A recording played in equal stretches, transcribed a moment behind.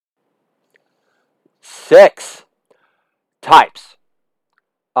6 types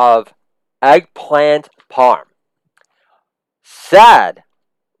of eggplant parm. Sad,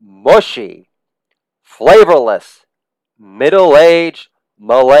 mushy, flavorless, middle-aged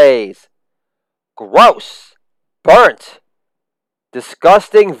malaise. Gross, burnt,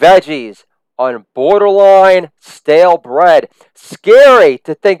 disgusting veggies on borderline stale bread. Scary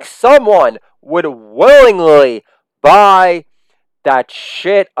to think someone would willingly buy that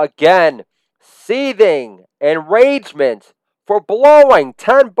shit again. Seething enragement for blowing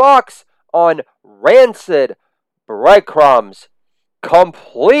 $10 on rancid breadcrumbs.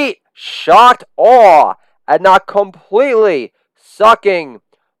 Complete shocked awe at not completely sucking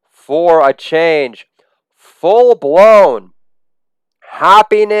for a change. Full-blown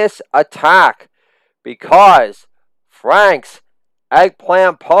happiness attack because Frank's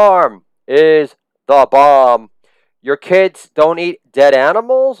eggplant parm is the bomb. Your kids don't eat dead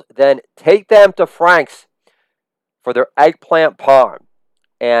animals? Then take them to Frank's for their eggplant parm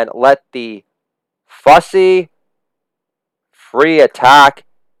and let the fussy free attack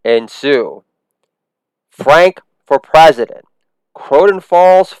ensue. Frank for President, Croton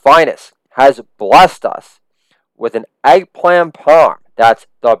Falls' finest, has blessed us with an eggplant parm that's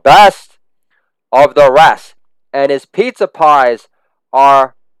the best of the rest. And his pizza pies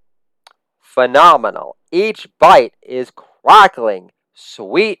are phenomenal. Each bite is crackling,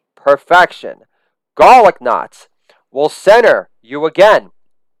 sweet perfection. Garlic knots will center you again,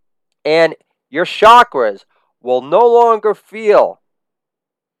 and your chakras will no longer feel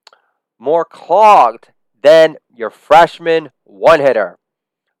more clogged than your freshman one-hitter.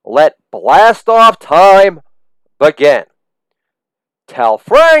 Let blast-off time begin. Tell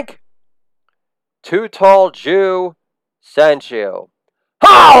Frank, Too Tall Jew sent you.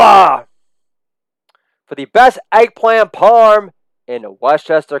 Holla! For the best eggplant parm in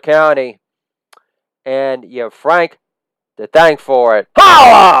Westchester County. And you have Frank to thank for it.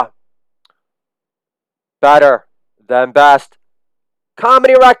 Holla! Better than best.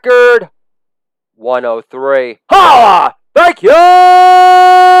 Comedy Record 103. Holla! Thank you!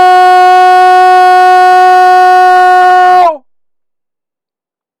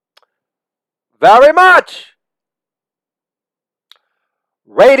 Very much.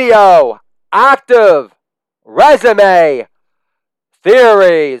 Radioactive Resume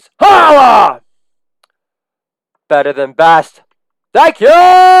Theories. Holla! Better than best. Thank you!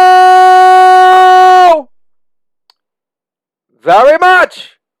 Very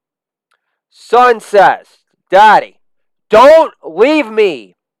much. Son says, Daddy, don't leave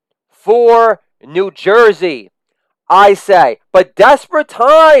me for New Jersey. I say, but desperate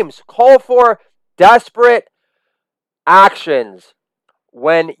times call for desperate actions.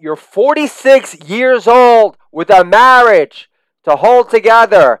 When you're 46 years old with a marriage to hold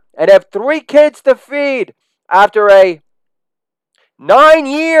together and have 3 kids to feed after a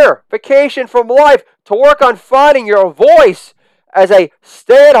 9-year vacation from life to work on finding your voice as a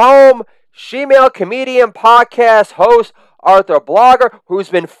stay-at-home female comedian podcast host, author, blogger who's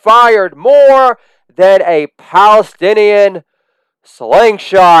been fired more than a Palestinian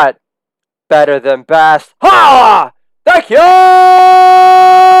slingshot. Better than best. Holla! Thank you!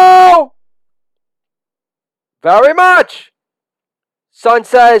 Very much. Son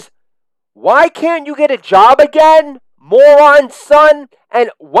says, why can't you get a job again? Moron, son. And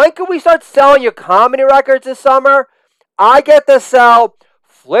when can we start selling your comedy records this summer? I get to sell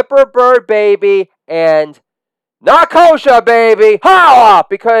Flipper Bird Baby and Not Kosher Baby. Holla!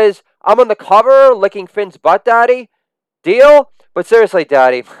 Because I'm on the cover licking Finn's butt, Daddy. Deal? But seriously,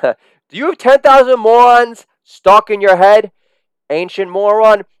 Daddy, do you have 10,000 morons stuck in your head? Ancient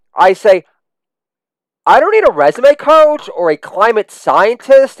moron. I say, I don't need a resume coach or a climate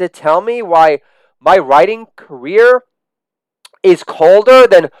scientist to tell me why my writing career is colder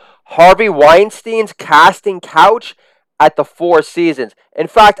than Harvey Weinstein's casting couch at the Four Seasons. In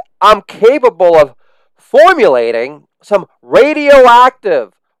fact, I'm capable of formulating some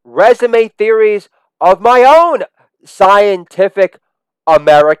radioactive resume theories of my own, Scientific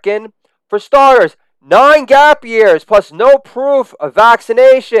American. For starters, 9 gap years plus no proof of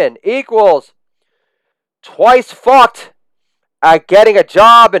vaccination equals twice fucked at getting a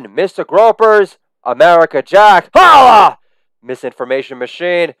job in Mr. Groper's America Jack. Holla! Misinformation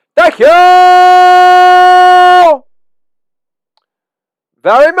machine. Thank you!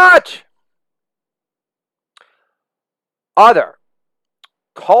 Very much. Other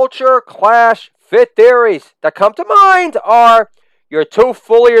culture clash fit theories that come to mind are you're too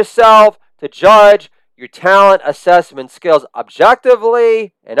full of yourself to judge your talent assessment skills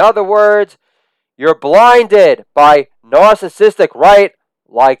objectively. In other words, you're blinded by narcissistic right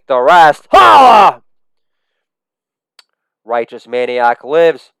like the rest. Holla! Righteous Maniac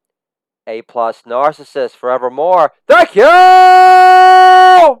lives. A+ narcissist forevermore. Thank you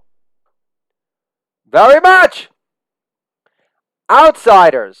very much.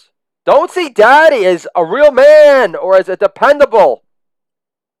 Outsiders. Don't see daddy as a real man or as a dependable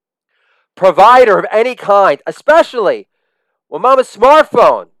provider of any kind, especially when mama's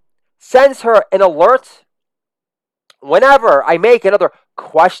smartphone sends her an alert whenever I make another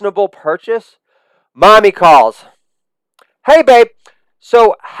questionable purchase. Mommy calls. Hey, babe.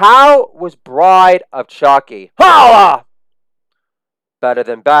 So how was Bride of Chucky? Holla! Better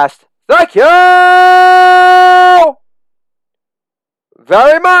than best. Thank you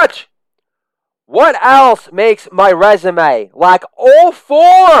very much. What else makes my resume lack all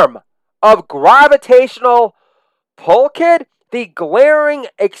form of gravitational pull, kid? The glaring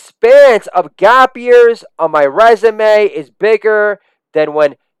expanse of gap years on my resume is bigger than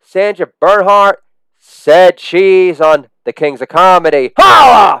when Sandra Bernhardt said cheese on The Kings of Comedy.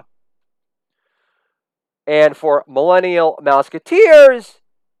 Holla! And for millennial Mouseketeers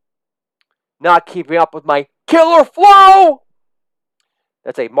not keeping up with my killer flow,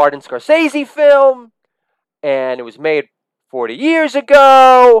 that's a Martin Scorsese film, and it was made 40 years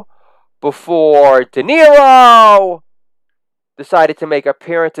ago, before De Niro decided to make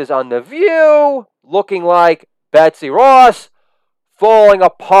appearances on The View, looking like Betsy Ross, falling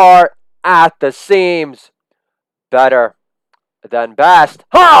apart at the seams. Better than best.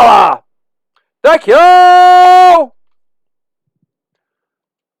 Holla! Thank you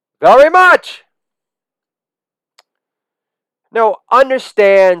very much. Now,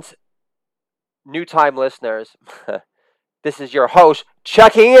 understand, new time listeners, this is your host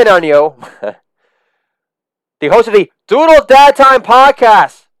checking in on you. The host of the Doodle Dad Time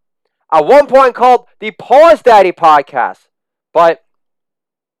podcast. At one point called the Pause Daddy podcast. But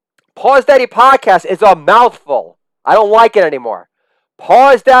Pause Daddy podcast is a mouthful. I don't like it anymore.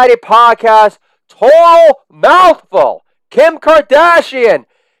 Pause Daddy podcast, total mouthful. Kim Kardashian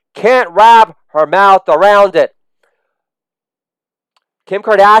can't wrap her mouth around it. Kim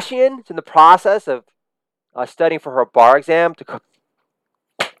Kardashian is in the process of studying for her bar exam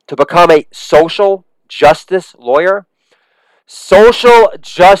to become a social justice lawyer. Social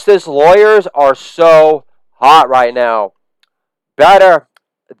justice lawyers are so hot right now. Better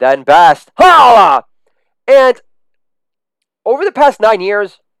than best. Holla! And over the past 9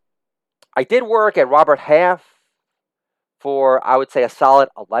 years, I did work at Robert Half for, I would say, a solid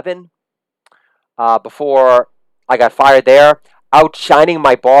 11 before I got fired there. Outshining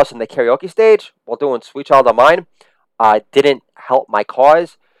my boss on the karaoke stage while doing Sweet Child of Mine didn't help my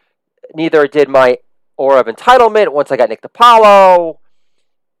cause. Neither did my aura of entitlement once I got Nick DiPaolo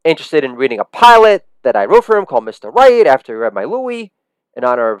interested in reading a pilot that I wrote for him called Mr. Right after he read my Louis in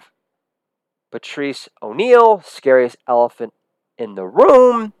honor of Patrice O'Neal, scariest elephant in the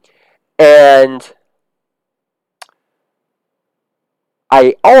room. And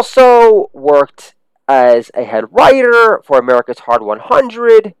I also worked as a head writer for America's Hard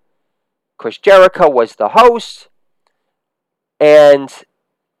 100. Chris Jericho was the host. And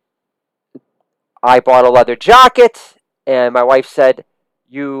I bought a leather jacket, and my wife said,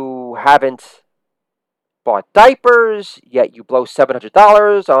 you haven't bought diapers, yet you blow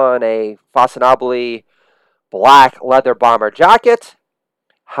 $700 on a Fasanabili black leather bomber jacket.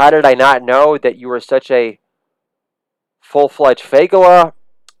 How did I not know that you were such a full-fledged fagula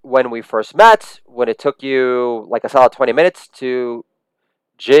when we first met, when it took you like a solid 20 minutes to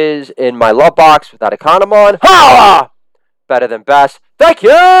jizz in my love box without a condom on? Holla! Better than best. Thank you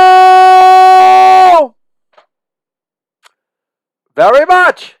very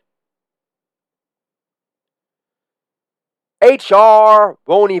much. HR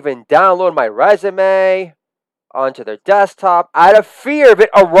won't even download my resume onto their desktop out of fear of it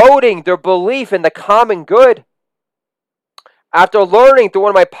eroding their belief in the common good. After learning through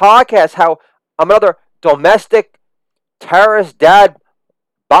one of my podcasts how I'm another domestic terrorist dad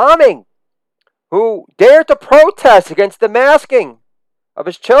bombing who dared to protest against the masking of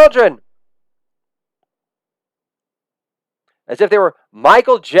his children as if they were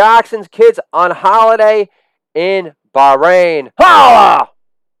Michael Jackson's kids on holiday in Bahrain. Holla!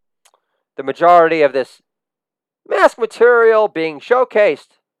 The majority of this mask material being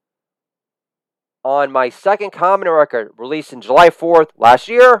showcased on my second comedy record released in July 4th last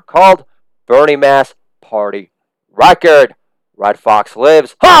year called Bernie Mass Party Record. Red Fox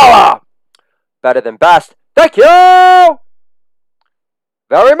lives. Holla! Better than best. Thank you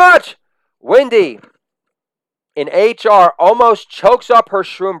very much. Wendy in HR almost chokes up her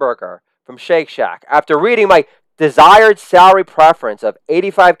Schroomburger from Shake Shack after reading my desired salary preference of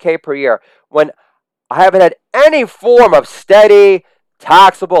 $85K per year when I haven't had any form of steady,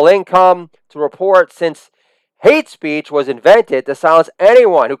 taxable income to report since hate speech was invented to silence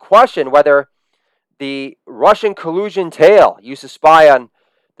anyone who questioned whether the Russian collusion tale used to spy on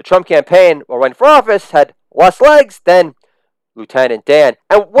the Trump campaign or run for office had less legs than Lieutenant Dan.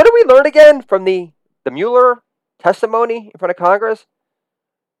 And what did we learn again from the Mueller testimony in front of Congress?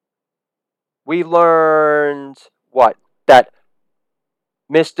 We learned what? That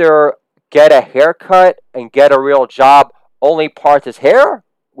Mr. Get a haircut and get a real job only parts his hair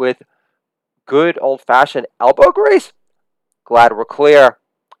with good old-fashioned elbow grease? Glad we're clear.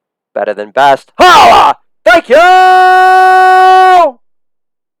 Better than best. Holla! Thank you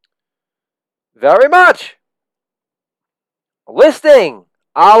very much. Listing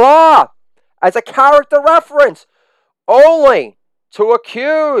Allah as a character reference only to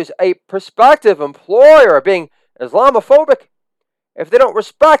accuse a prospective employer of being Islamophobic if they don't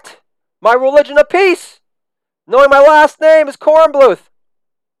respect my religion of peace, knowing my last name is Kornbluth.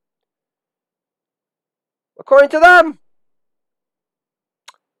 According to them,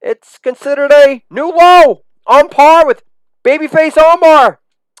 it's considered a new low, on par with Babyface Omar.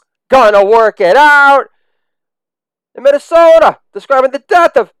 Gonna work it out. In Minnesota, describing the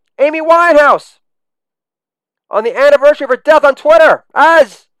death of Amy Winehouse on the anniversary of her death on Twitter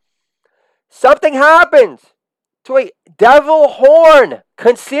as something happens to a devil horn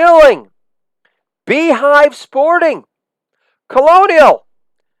concealing, beehive sporting, colonial,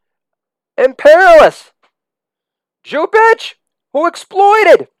 imperialist, Jew bitch who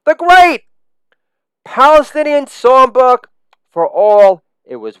exploited the great Palestinian songbook for all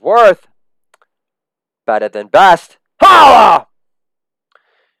it was worth. Better than best. Holla!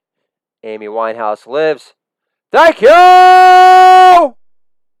 Amy Winehouse lives. Thank you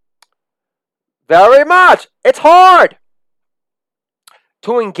very much. It's hard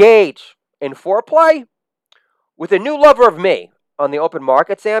to engage in foreplay with a new lover of me on the open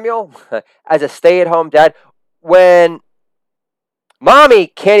market, Samuel, as a stay-at-home dad, when mommy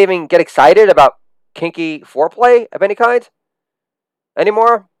can't even get excited about kinky foreplay of any kind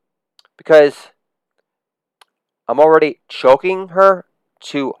anymore because I'm already choking her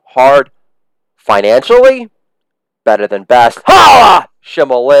too hard financially. Better than best. Holla!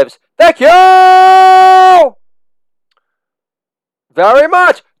 Schimmel lives. Thank you very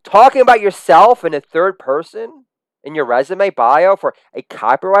much. Talking about yourself in a third person in your resume bio for a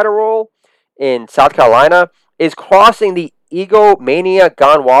copywriter role in South Carolina is crossing the egomania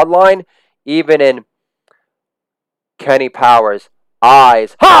gone wild line, even in Kenny Powers'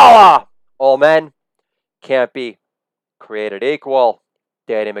 eyes. Holla! All men can't be created equal.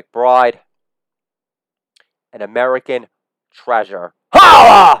 Danny McBride, an American treasure.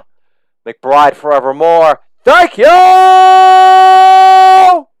 Holla! McBride forevermore. Thank you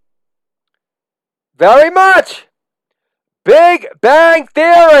very much. Big Bang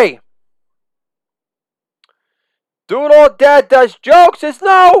Theory. Doodle Dad Does Jokes is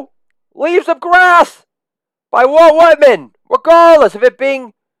no Leaves of Grass by Walt Whitman, regardless of it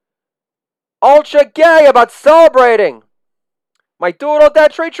being ultra gay about celebrating my Doodle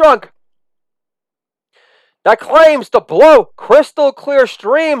Dad tree trunk that claims to blow crystal clear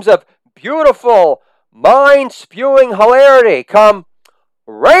streams of beautiful, mind-spewing hilarity come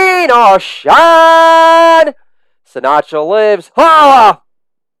rain or shine. Sinatra lives. Holla!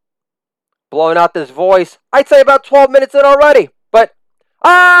 Blowing out this voice, I'd say about 12 minutes in already, but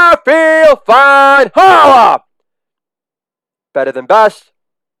I feel fine. Holla! Better than best.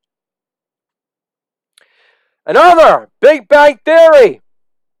 Another Big Bang Theory.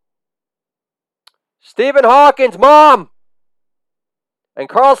 Stephen Hawking's mom and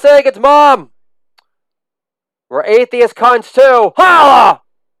Carl Sagan's mom were atheist cunts too. Holla!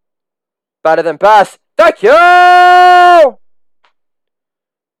 Better than best. Thank you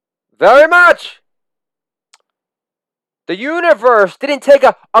very much. The universe didn't take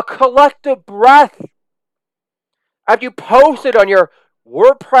a collective breath after you posted on your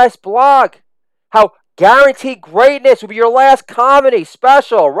WordPress blog how Guaranteed Greatness will be your last comedy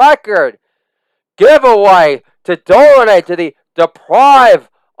special record giveaway to donate to the deprived,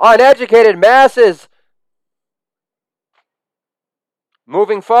 uneducated masses.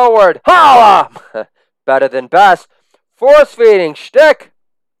 Moving forward, holla! Better than best. Force feeding shtick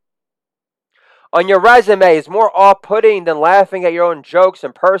on your resume is more off-putting than laughing at your own jokes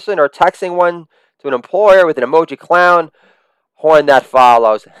in person or texting one to an employer with an emoji clown horn that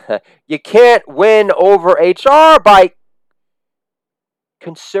follows. You can't win over HR by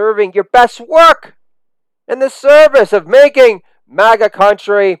conserving your best work in the service of making MAGA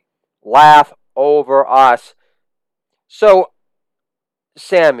country laugh over us. So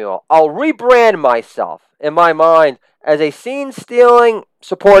Samuel. I'll rebrand myself in my mind as a scene-stealing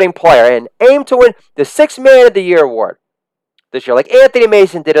supporting player and aim to win the Sixth Man of the Year award this year, like Anthony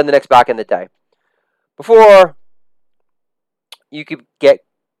Mason did on the Knicks back in the day. Before you could get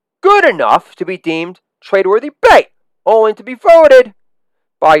good enough to be deemed trade-worthy bait, only to be voted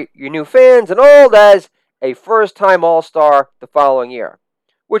by your new fans and old as a first-time All-Star the following year,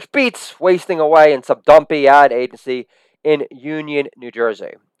 which beats wasting away in some dumpy ad agency in Union, New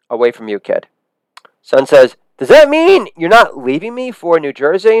Jersey. Away from you, kid. Son says, does that mean you're not leaving me for New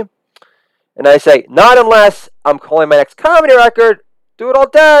Jersey? And I say, not unless I'm calling my next comedy record, Do It All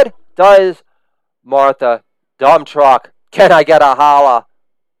Dead. Does Martha, dumb truck, can I get a holla?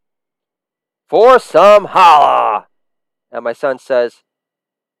 For some holla. And my son says,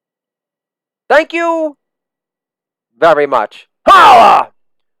 thank you very much. Holla!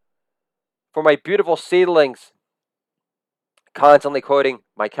 For my beautiful seedlings, constantly quoting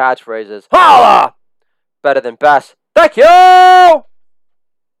my catchphrases. Holla! Better than best. Thank you!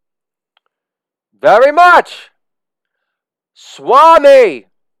 Very much. Swami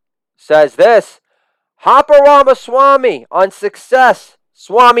says this. Hopper Ramaswamy on success.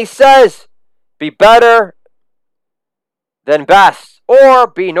 Swami says, be better than best, or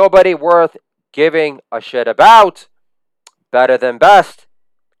be nobody worth giving a shit about. Better than best.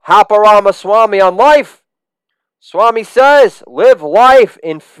 Hopper Ramaswamy on life. Swami says, live life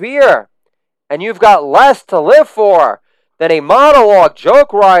in fear, and you've got less to live for than a monologue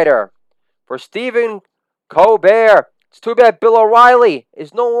joke writer. For Stephen Colbert, it's too bad Bill O'Reilly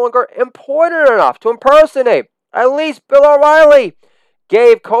is no longer important enough to impersonate. At least Bill O'Reilly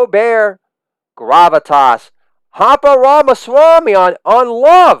gave Colbert gravitas. Hopper Ramaswamy on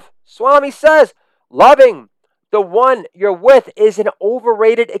love. Swami says, loving the one you're with is an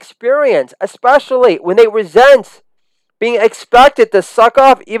overrated experience, especially when they resent being expected to suck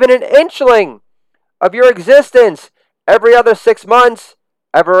off even an inchling of your existence every other 6 months,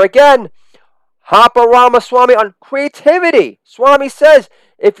 ever again. Hopper Ramaswamy on creativity. Swami says,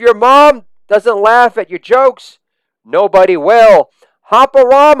 if your mom doesn't laugh at your jokes, nobody will. Hopper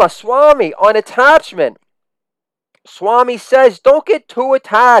Ramaswamy on attachment. Swami says, don't get too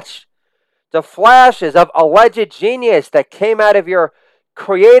attached to flashes of alleged genius that came out of your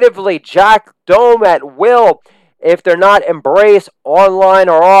creatively jacked dome at will if they're not embraced online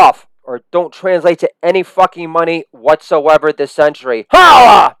or off, or don't translate to any fucking money whatsoever this century.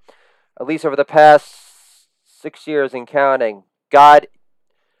 Holla! At least over the past 6 years and counting. God,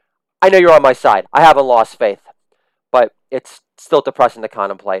 I know you're on my side. I haven't lost faith. But it's still depressing to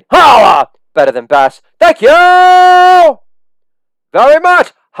contemplate. Holla! Better than best. Thank you very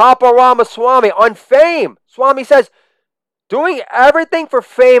much. Hopper Ramaswamy on fame. Swami says, doing everything for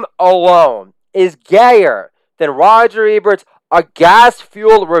fame alone is gayer than Roger Ebert's a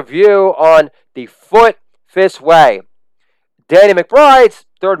gas-fueled review on The Foot Fist Way. Danny McBride's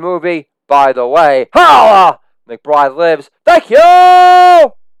third movie, by the way. Holla! McBride lives. Thank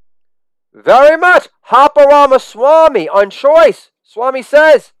you very much. Hopper Ramaswamy on choice. Swami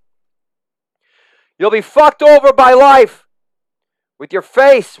says, you'll be fucked over by life with your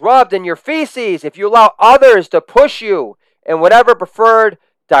face rubbed in your feces if you allow others to push you in whatever preferred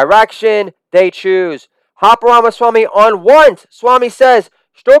direction they choose. Hopper Ramaswamy on want. Swami says,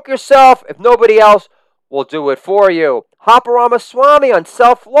 stroke yourself if nobody else will do it for you. Hopper Ramaswamy on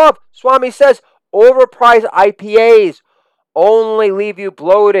self-love. Swami says, overpriced IPAs only leave you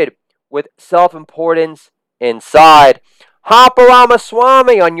bloated with self-importance inside. Hopper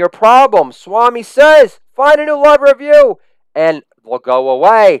Ramaswamy on your problems. Swami says, find a new lover of you and they'll go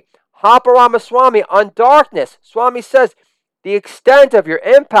away. Hopper Ramaswamy on darkness. Swami says, the extent of your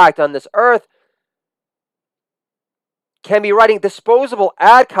impact on this earth can be writing disposable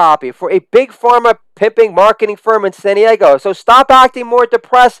ad copy for a big pharma pimping marketing firm in San Diego. So stop acting more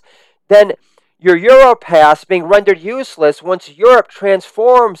depressed than your Europass being rendered useless once Europe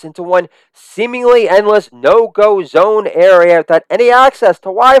transforms into one seemingly endless no-go zone area without any access to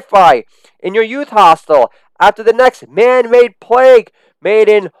Wi-Fi in your youth hostel after the next man-made plague made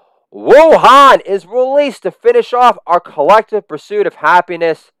in Wuhan is released to finish off our collective pursuit of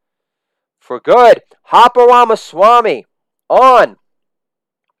happiness for good. Hopper Ramaswamy on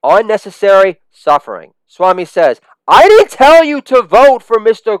unnecessary suffering. Swami says, I didn't tell you to vote for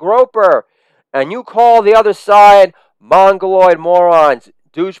Mr. Groper, and you call the other side mongoloid morons.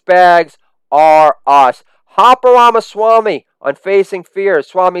 Douchebags are us. Hopper Ramaswamy on facing fear.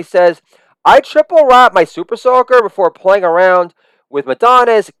 Swami says, I triple wrap my super soaker before playing around with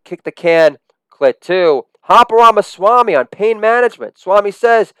Madonna's Kick the Can Clit 2. Hopper Ramaswamy on pain management. Swami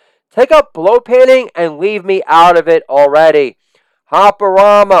says, take up blow painting and leave me out of it already.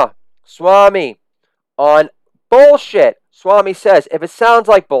 Haparama Swami on bullshit. Swami says if it sounds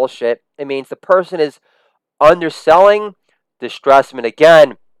like bullshit, it means the person is underselling. Distressment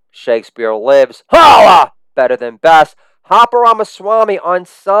again. Shakespeare lives. Holla! Better than best. Haparama Swami on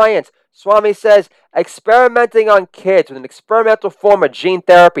science. Swami says experimenting on kids with an experimental form of gene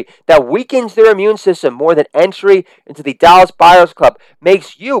therapy that weakens their immune system more than entry into the Dallas Buyers Club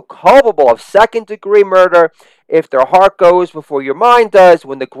makes you culpable of second-degree murder if their heart goes before your mind does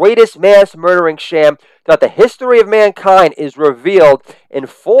when the greatest mass murdering sham throughout the history of mankind is revealed in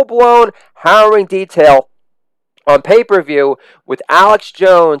full-blown, harrowing detail on pay-per-view with Alex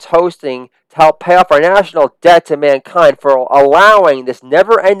Jones hosting to help pay off our national debt to mankind for allowing this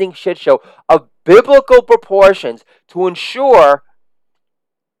never-ending shit show of biblical proportions to ensue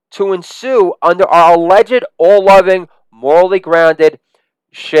under our alleged all-loving, morally grounded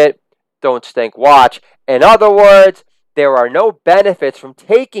shit don't stink watch. In other words, there are no benefits from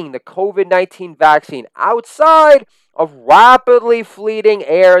taking the COVID-19 vaccine outside of rapidly fleeting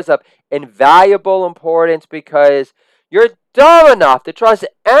airs of invaluable importance because you're dumb enough to trust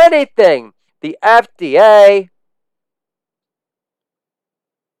anything the FDA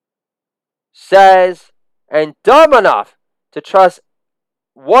says and dumb enough to trust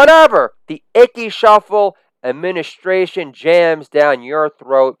whatever the icky shuffle administration jams down your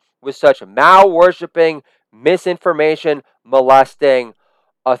throat with such mal-worshipping, misinformation, molesting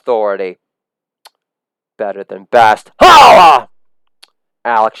authority. Better than best. Holla!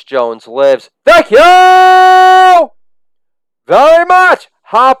 Alex Jones lives. Thank you very much.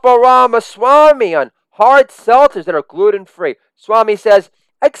 Haparama Swami on hard seltzers that are gluten-free. Swami says,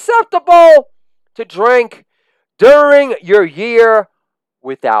 acceptable to drink during your year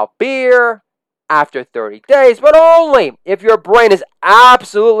without beer after 30 days, but only if your brain is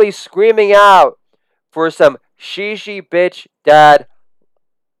absolutely screaming out for some shishi bitch dad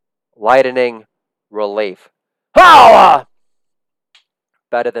lightening relief. Holla!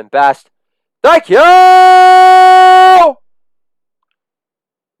 Better than best. Thank you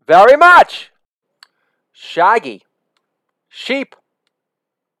very much. Shaggy. Sheep.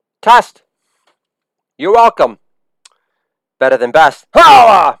 Test. You're welcome. Better than best.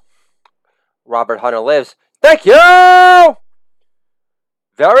 Holla! Robert Hunter lives. Thank you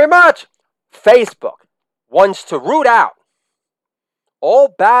very much. Facebook wants to root out all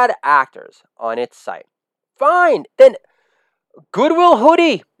bad actors on its site. Fine. Then Goodwill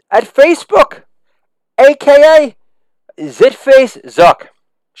Hoodie at Facebook, aka Zitface Zuck,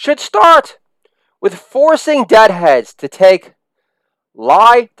 should start with forcing deadheads to take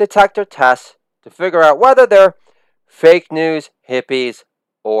lie detector tests to figure out whether they're fake news hippies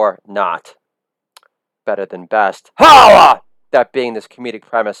or not. Better than best. Holla! That being this comedic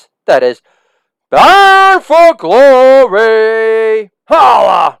premise that is bound for glory.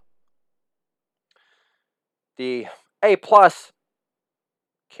 Holla! The A+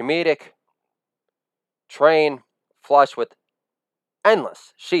 comedic train flush with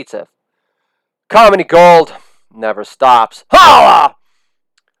endless sheets of comedy gold never stops. Holla!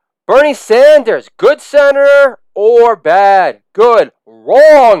 Bernie Sanders, good senator or bad? Good.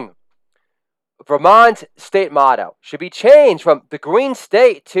 Wrong. Vermont's state motto should be changed from the Green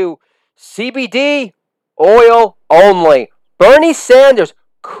State to CBD oil only. Bernie Sanders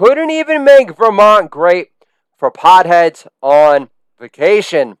couldn't even make Vermont great for potheads on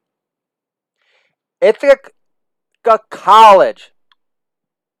vacation. Ithaca College.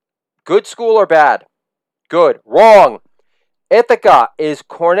 Good school or bad? Good. Wrong. Ithaca is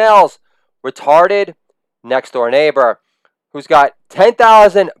Cornell's retarded next door neighbor who's got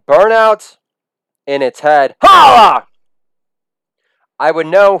 10,000 burnouts in its head. Holla! I would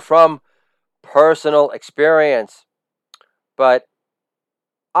know from personal experience, but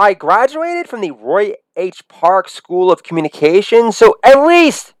I graduated from the Roy H. Park School of Communication, so at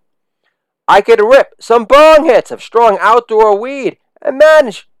least I could rip some bong hits of strong outdoor weed and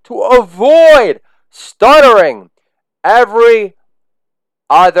manage to avoid stuttering every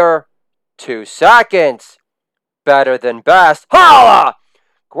other 2 seconds. Better than best. Holla!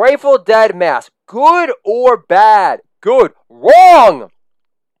 Grateful Dead mask. Good or bad? Good. Wrong!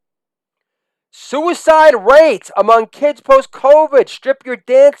 Suicide rates among kids post-COVID. Strip your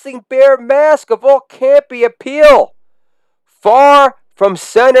dancing bear mask of all campy appeal. Far from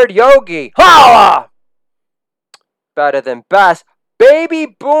centered yogi. Holla! Better than best.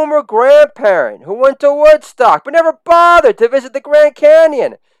 Baby boomer grandparent who went to Woodstock but never bothered to visit the Grand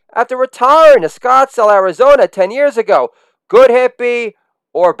Canyon after retiring to Scottsdale, Arizona 10 years ago. Good hippie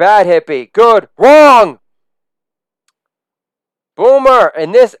or bad hippie? Good. Wrong! Boomer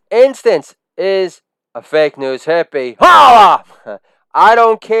in this instance is a fake news hippie. Holla! I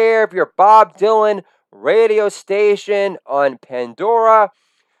don't care if your Bob Dylan radio station on Pandora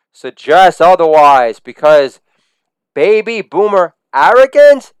suggests otherwise, because baby boomer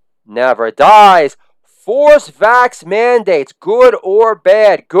arrogance never dies. Force vax mandates, good or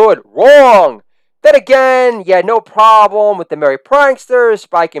bad, good, wrong. Then again, you had no problem with the merry pranksters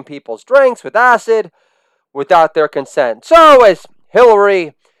spiking people's drinks with acid without their consent. So, as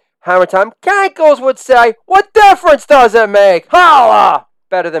Hillary Hammer Time Cankles would say, what difference does it make? Holla!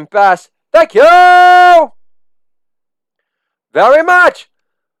 Better than best. Thank you very much.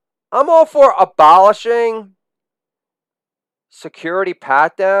 I'm all for abolishing security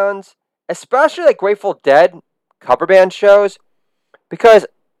pat-downs, especially like Grateful Dead cover band shows, because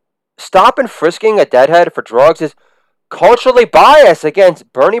stop and frisking a deadhead for drugs is culturally biased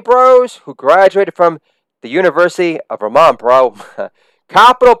against Bernie Bros, who graduated from the University of Vermont, bro.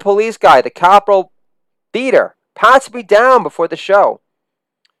 Capitol Police guy, the Capitol Theater, pats me down before the show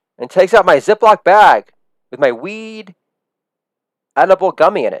and takes out my Ziploc bag with my weed edible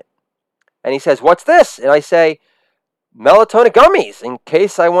gummy in it. And he says, "What's this?" And I say, "Melatonin gummies, in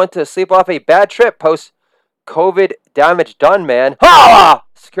case I want to sleep off a bad trip post-COVID damage done, man." Ha!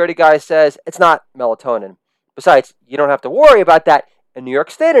 Security guy says, "It's not melatonin. Besides, you don't have to worry about that in New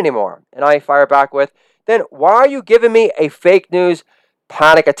York State anymore." And I fire back with, "Then why are you giving me a fake news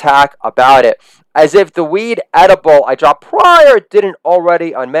panic attack about it? As if the weed edible I dropped prior didn't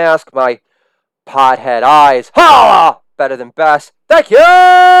already unmask my pothead eyes." Ha! Better than best. Thank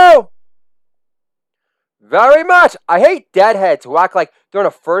you very much. I hate deadheads who act like they're on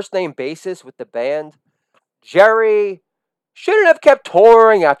a first name basis with the band. Jerry shouldn't have kept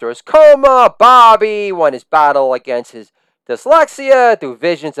touring after his coma. Bobby won his battle against his dyslexia through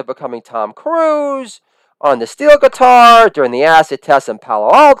visions of becoming Tom Cruise on the steel guitar during the acid test in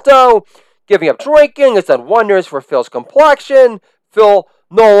Palo Alto. Giving up drinking has done wonders for Phil's complexion. Phil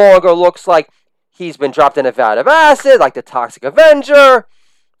no longer looks like he's been dropped in a vat of acid like the Toxic Avenger.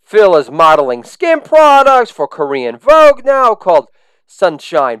 Phil is modeling skin products for Korean Vogue now called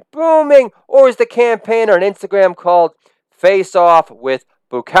Sunshine Booming, or is the campaigner on Instagram called Face Off with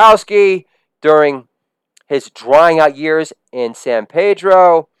Bukowski during his drying out years in San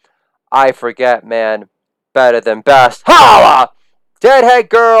Pedro. I forget, man. Better than best. Holla! Deadhead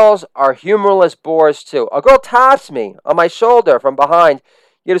girls are humorless bores too. A girl taps me on my shoulder from behind,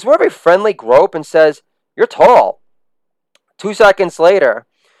 yet is more of a friendly grope and says, "You're tall." 2 seconds later,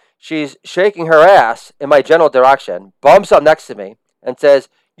 she's shaking her ass in my general direction, bumps up next to me, and says,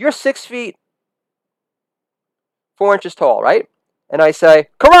 "You're 6 feet 4 inches tall, right?" And I say,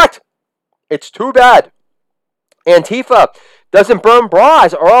 "Correct! It's too bad Antifa doesn't burn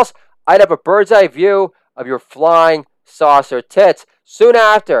bras, or else I'd have a bird's eye view of your flying saucer tits." Soon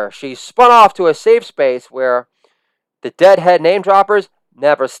after, she spun off to a safe space where the deadhead name droppers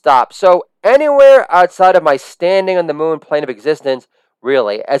never stop. So anywhere outside of my standing on the moon plane of existence,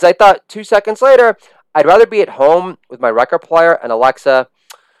 really. As I thought 2 seconds later, I'd rather be at home with my record player and Alexa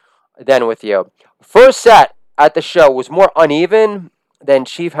than with you. First set at the show was more uneven than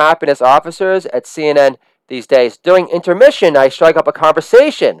chief happiness officers at CNN these days. During intermission, I strike up a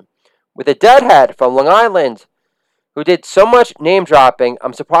conversation with a deadhead from Long Island who did so much name dropping,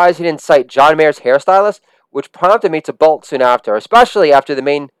 I'm surprised he didn't cite John Mayer's hairstylist, which prompted me to bolt soon after, especially after the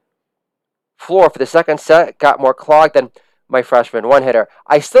main floor for the second set got more clogged than my freshman one-hitter.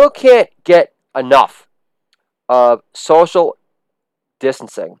 I still can't get enough of social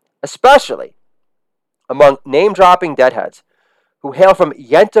distancing, especially among name-dropping deadheads who hail from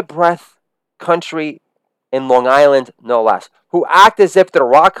Yenta-breath country in Long Island, no less, who act as if their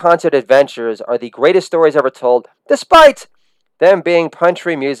rock concert adventures are the greatest stories ever told, despite them being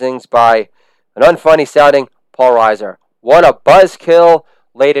country musings by an unfunny-sounding Paul Reiser. What a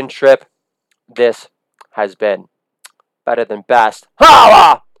buzzkill-laden trip this has been. Better than best.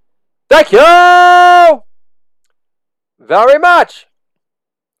 Holla! Thank you very much.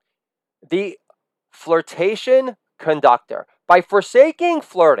 The flirtation conductor. By forsaking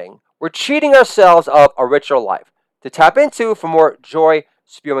flirting, we're cheating ourselves of a richer life to tap into for more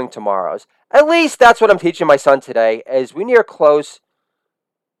joy-spewing tomorrows. At least that's what I'm teaching my son today as we near close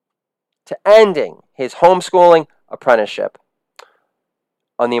to ending his homeschooling apprenticeship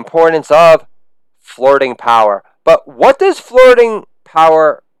on the importance of flirting power. But why does flirting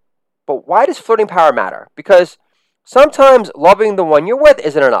power matter? Because sometimes loving the one you're with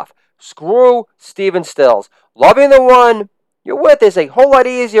isn't enough. Screw Stephen Stills. Loving the one you're with is a whole lot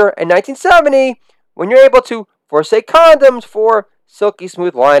easier in 1970 when you're able to forsake condoms for silky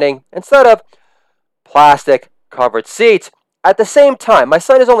smooth lining instead of plastic covered seats. at the same time, my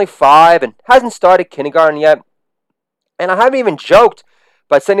son is only 5 and hasn't started kindergarten yet, and I haven't even joked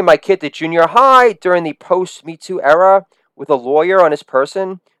about sending my kid to junior high during the post-Me Too era with a lawyer on his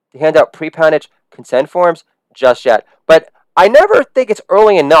person to hand out pre-packaged consent forms just yet. But I never think it's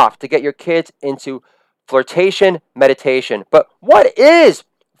early enough to get your kids into flirtation meditation. But what is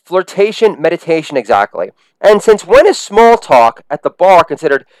flirtation meditation exactly? And since when is small talk at the bar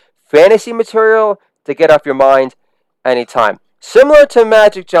considered fantasy material to get off your mind anytime? Similar to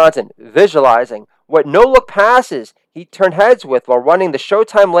Magic Johnson visualizing what no-look passes he turned heads with while running the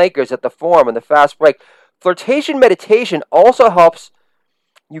Showtime Lakers at the Forum in the fast break, flirtation meditation also helps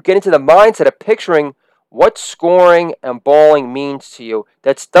you get into the mindset of picturing what scoring and bowling means to you.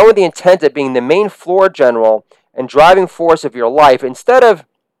 That's done with the intent of being the main floor general and driving force of your life instead of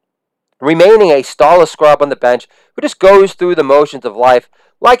remaining a stallless scrub on the bench who just goes through the motions of life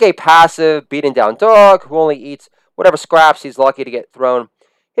like a passive, beaten down dog who only eats whatever scraps he's lucky to get thrown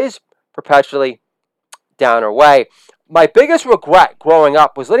his perpetually downer way. My biggest regret growing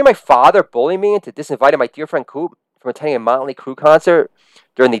up was letting my father bully me into disinviting my dear friend Coop from attending a Motley Crue concert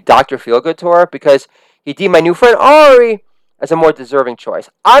during the Dr. Feelgood tour because he deemed my new friend Ari as a more deserving choice.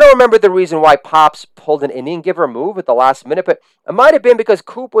 I don't remember the reason why Pops pulled an Indian giver move at the last minute, but it might have been because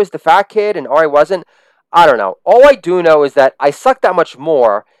Coop was the fat kid and Ari wasn't. I don't know. All I do know is that I sucked that much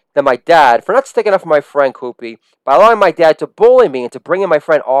more than my dad for not sticking up for my friend Koopy by allowing my dad to bully me into bringing my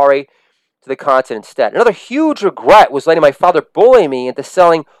friend Ari to the concert instead. Another huge regret was letting my father bully me into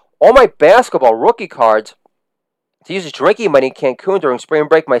selling all my basketball rookie cards to use as drinking money in Cancun during spring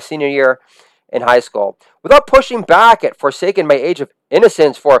break my senior year in high school, without pushing back at forsaking my age of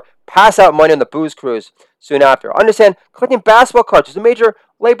innocence for pass-out money on the booze cruise soon after. Understand, collecting basketball cards was a major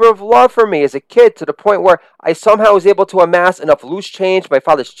labor of love for me as a kid, to the point where I somehow was able to amass enough loose change, my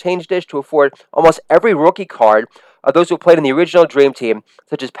father's change dish, to afford almost every rookie card of those who played in the original Dream Team,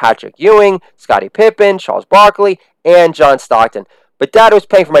 such as Patrick Ewing, Scottie Pippen, Charles Barkley, and John Stockton. But Dad was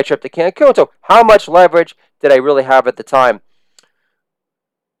paying for my trip to Cancun, so how much leverage did I really have at the time?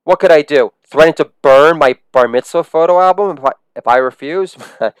 What could I do? Threatening to burn my bar mitzvah photo album if I refuse?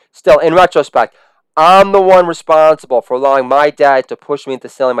 Still, in retrospect, I'm the one responsible for allowing my dad to push me into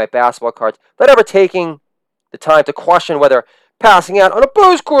selling my basketball cards without ever taking the time to question whether passing out on a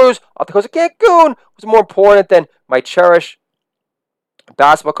booze cruise off the coast of Cancun was more important than my cherished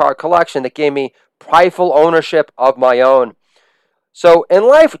basketball card collection that gave me prideful ownership of my own. So in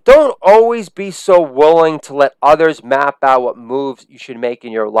life, don't always be so willing to let others map out what moves you should make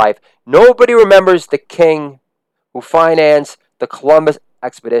in your life. Nobody remembers the king who financed the Columbus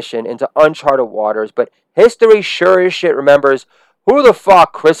expedition into uncharted waters, but history sure as shit remembers who the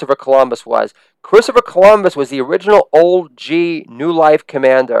fuck Christopher Columbus was. Christopher Columbus was the original old G New Life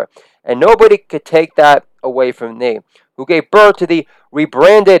commander, and nobody could take that away from me, who gave birth to the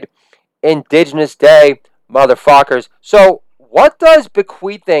rebranded Indigenous Day motherfuckers. So what does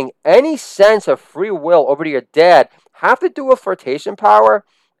bequeathing any sense of free will over to your dad have to do with flirtation power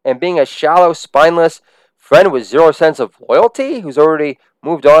and being a shallow, spineless friend with zero sense of loyalty who's already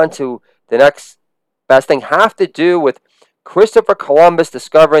moved on to the next best thing have to do with Christopher Columbus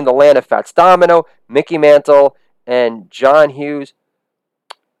discovering the land of Fats Domino, Mickey Mantle, and John Hughes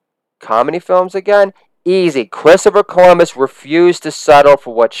comedy films again? Easy. Christopher Columbus refused to settle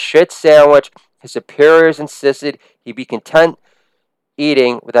for what shit sandwich his superiors insisted he be content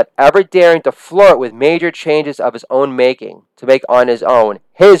eating without ever daring to flirt with major changes of his own making to make on his own,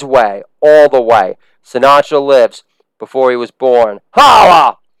 his way, all the way. Sinatra lives before he was born.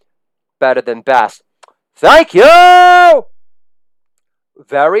 Holla! Better than best. Thank you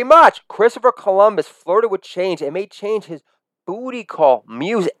very much. Christopher Columbus flirted with change and made change his booty call,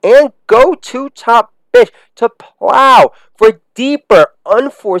 muse, and go-to top bitch to plow for deeper,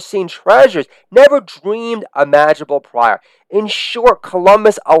 unforeseen treasures never dreamed imaginable prior. In short,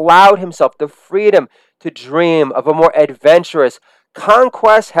 Columbus allowed himself the freedom to dream of a more adventurous,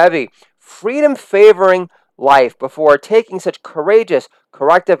 conquest-heavy, freedom-favoring life before taking such courageous,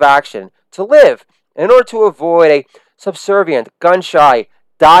 corrective action to live in order to avoid a subservient, gun-shy,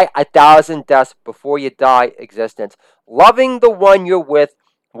 die 1,000 deaths before you die existence. Loving the one you're with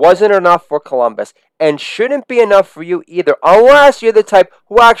wasn't enough for Columbus and shouldn't be enough for you either, unless you're the type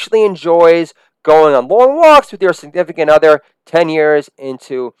who actually enjoys going on long walks with your significant other 10 years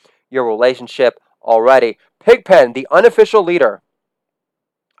into your relationship already. Pigpen, the unofficial leader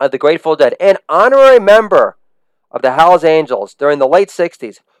of the Grateful Dead, an honorary member of the Hells Angels during the late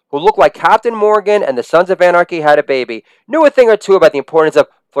 60s, who looked like Captain Morgan and the Sons of Anarchy had a baby, knew a thing or two about the importance of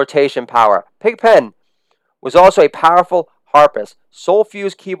flirtation power. Pigpen was also a powerful harpist,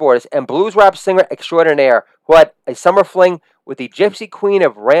 soul-fused keyboardist, and blues rap singer extraordinaire who who had a summer fling with the gypsy queen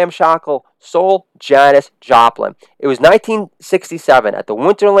of ramshackle soul, Janis Joplin. It was 1967 at the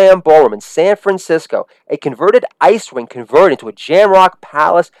Winterland Ballroom in San Francisco, a converted ice rink converted into a jam rock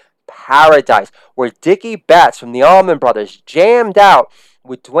palace paradise, where Dickie Betts from the Allman Brothers jammed out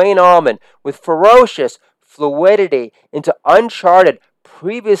with Duane Allman with ferocious fluidity into uncharted,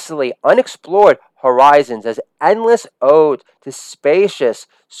 previously unexplored horizons as endless odes to spacious,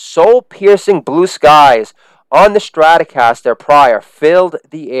 soul-piercing blue skies on the Stratocaster prior filled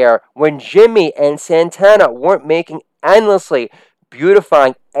the air when Jimmy and Santana weren't making endlessly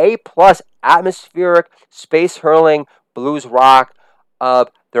beautifying A-plus atmospheric space-hurling blues rock of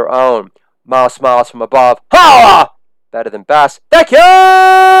their own. Miles from above. Holla! Better than best. Thank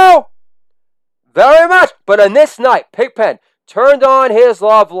you very much. But on this night, Pigpen turned on his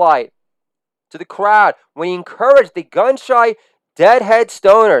love light to the crowd when he encouraged the gun-shy deadhead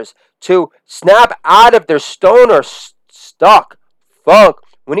stoners to snap out of their stoner-stuck funk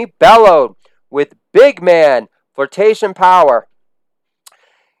when he bellowed with big man flirtation power.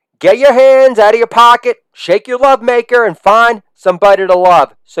 Get your hands out of your pocket, shake your love maker, and find somebody to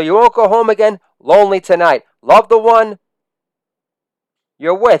love so you won't go home again lonely tonight. Love the one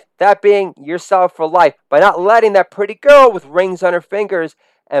you're with, that being yourself for life, by not letting that pretty girl with rings on her fingers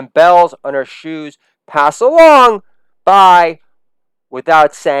and bells on her shoes pass along by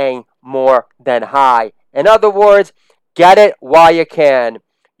without saying more than hi. In other words, get it while you can.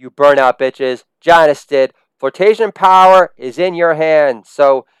 You burnout bitches. Janis did. Flirtation power is in your hand,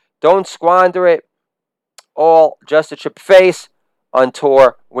 so don't squander it all just to trip face on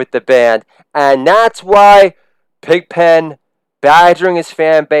tour with the band. And that's why Pigpen, badgering his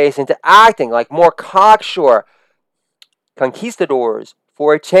fan base into acting like more cocksure conquistadors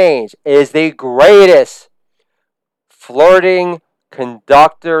for a change, is the greatest flirting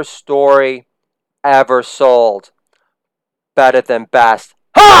conductor story ever sold. Better than best.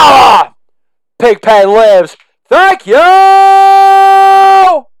 Ha! Pigpen lives. Thank you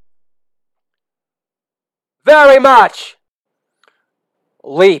very much.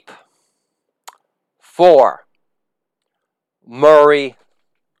 Leap 4. Murray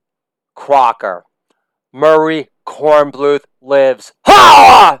Crocker. Murray Kornbluth lives.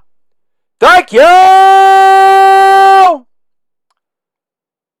 Ha! Thank you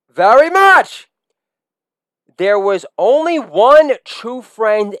very much. There was only one true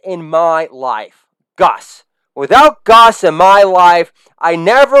friend in my life, Gus. Without Gus in my life, I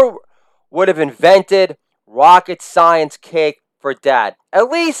never would have invented rocket science cake for Dad. At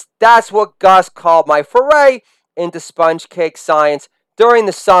least that's what Gus called my foray into sponge cake science during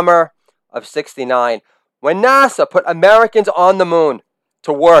the summer of '69, when NASA put Americans on the moon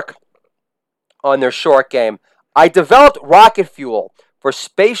to work on their short game. I developed rocket fuel for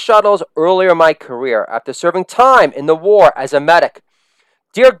space shuttles earlier in my career after serving time in the war as a medic.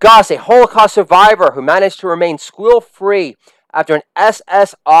 Dear Gus, a Holocaust survivor who managed to remain squeal-free after an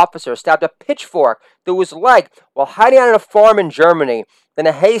SS officer stabbed a pitchfork through his leg while hiding out on a farm in Germany, then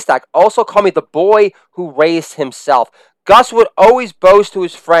a haystack, also called me the boy who raised himself. Gus would always boast to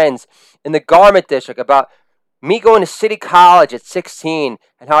his friends in the garment district about me going to City College at 16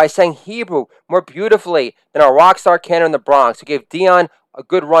 and how I sang Hebrew more beautifully than our rock star canon in the Bronx, who gave Dion a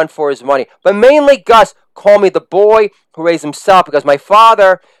good run for his money. But mainly Gus called me the boy who raised himself because my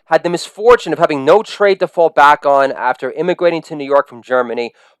father had the misfortune of having no trade to fall back on after immigrating to New York from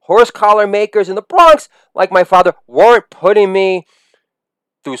Germany. Horse collar makers in the Bronx, like my father, weren't putting me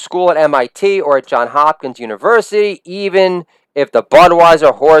through school at MIT or at Johns Hopkins University, even if the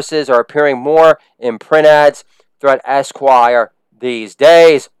Budweiser horses are appearing more in print ads throughout Esquire these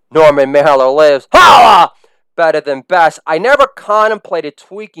days. Norman Mailer lives. Holla! Better than best. I never contemplated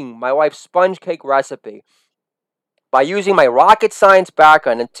tweaking my wife's sponge cake recipe by using my rocket science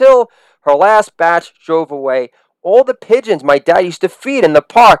background until her last batch drove away all the pigeons my dad used to feed in the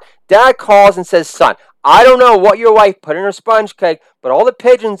park. Dad calls and says, son, I don't know what your wife put in her sponge cake, but all the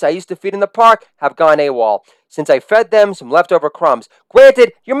pigeons I used to feed in the park have gone AWOL since I fed them some leftover crumbs.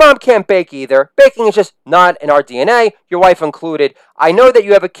 Granted, your mom can't bake either. Baking is just not in our DNA, your wife included. I know that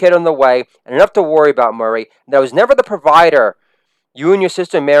you have a kid on the way and enough to worry about, Murray, and I was never the provider you and your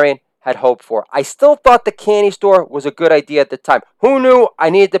sister Marion had hoped for. I still thought the candy store was a good idea at the time. Who knew I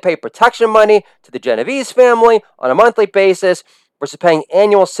needed to pay protection money to the Genovese family on a monthly basis versus paying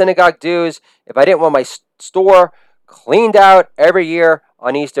annual synagogue dues if I didn't want my store cleaned out every year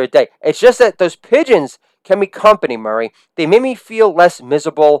on Easter Day. It's just that those pigeons can be company, Murray. They made me feel less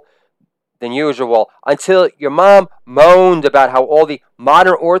miserable than usual until your mom moaned about how all the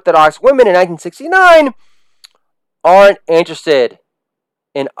modern Orthodox women in 1969 aren't interested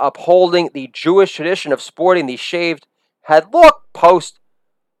in upholding the Jewish tradition of sporting the shaved head look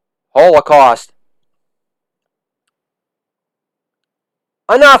post-Holocaust.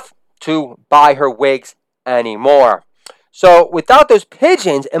 Enough to buy her wigs anymore. So without those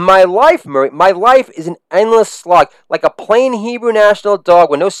pigeons in my life, Murray, my life is an endless slog, like a plain Hebrew national dog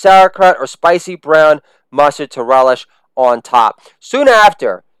with no sauerkraut or spicy brown mustard to relish on top. Soon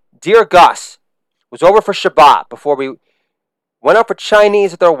after, dear Gus was over for Shabbat before we went out for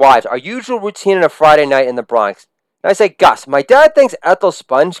Chinese with our wives, our usual routine on a Friday night in the Bronx. And I say, Gus, my dad thinks Ethel's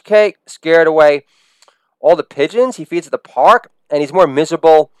sponge cake scared away all the pigeons he feeds at the park, and he's more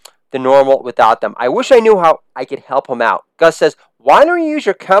miserable than normal without them. I wish I knew how I could help him out. Gus says, why don't you use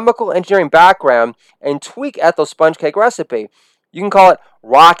your chemical engineering background and tweak Ethel's sponge cake recipe? You can call it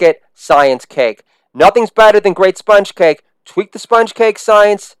rocket science cake. Nothing's better than great sponge cake. Tweak the sponge cake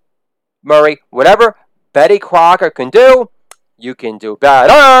science, Murray. Whatever Betty Crocker can do, you can do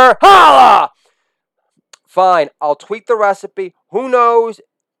better. Holla! Fine, I'll tweak the recipe. Who knows?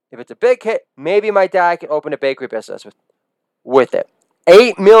 If it's a big hit, maybe my dad can open a bakery business with it.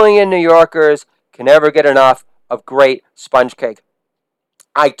 8 million New Yorkers can never get enough of great sponge cake.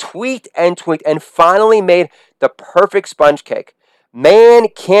 I tweaked and finally made the perfect sponge cake. Man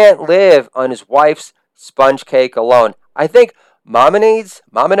can't live on his wife's sponge cake alone. I think Mama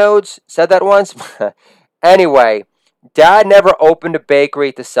said that once. Anyway, Dad never opened a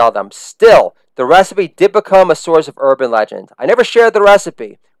bakery to sell them. Still, the recipe did become a source of urban legend. I never shared the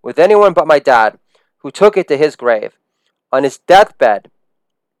recipe with anyone but my dad, who took it to his grave. On his deathbed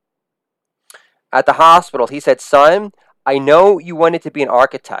at the hospital, he said, son, I know you wanted to be an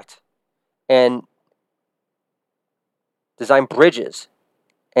architect and design bridges,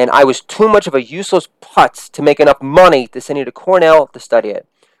 and I was too much of a useless putz to make enough money to send you to Cornell to study it.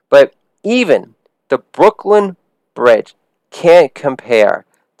 But even the Brooklyn Bridge can't compare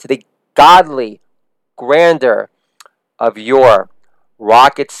to the godly grandeur of your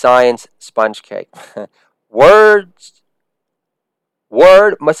rocket science sponge cake. Word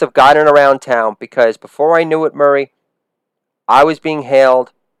must have gotten around town, because before I knew it, Murray, I was being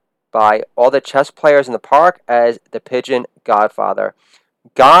hailed by all the chess players in the park as the Pigeon Godfather.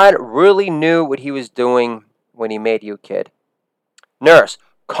 God really knew what he was doing when he made you, kid. Nurse,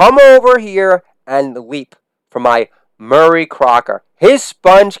 come over here and leap for my Murray Crocker. His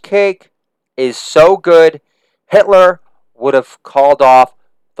sponge cake is so good, Hitler would have called off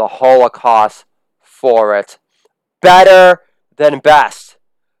the Holocaust for it. Better than best.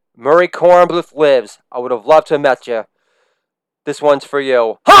 Murray Kornbluth lives. I would have loved to have met you. This one's for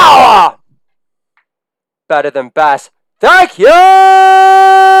you. Holla! Better than best. Thank you!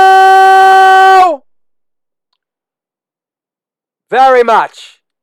 Very much.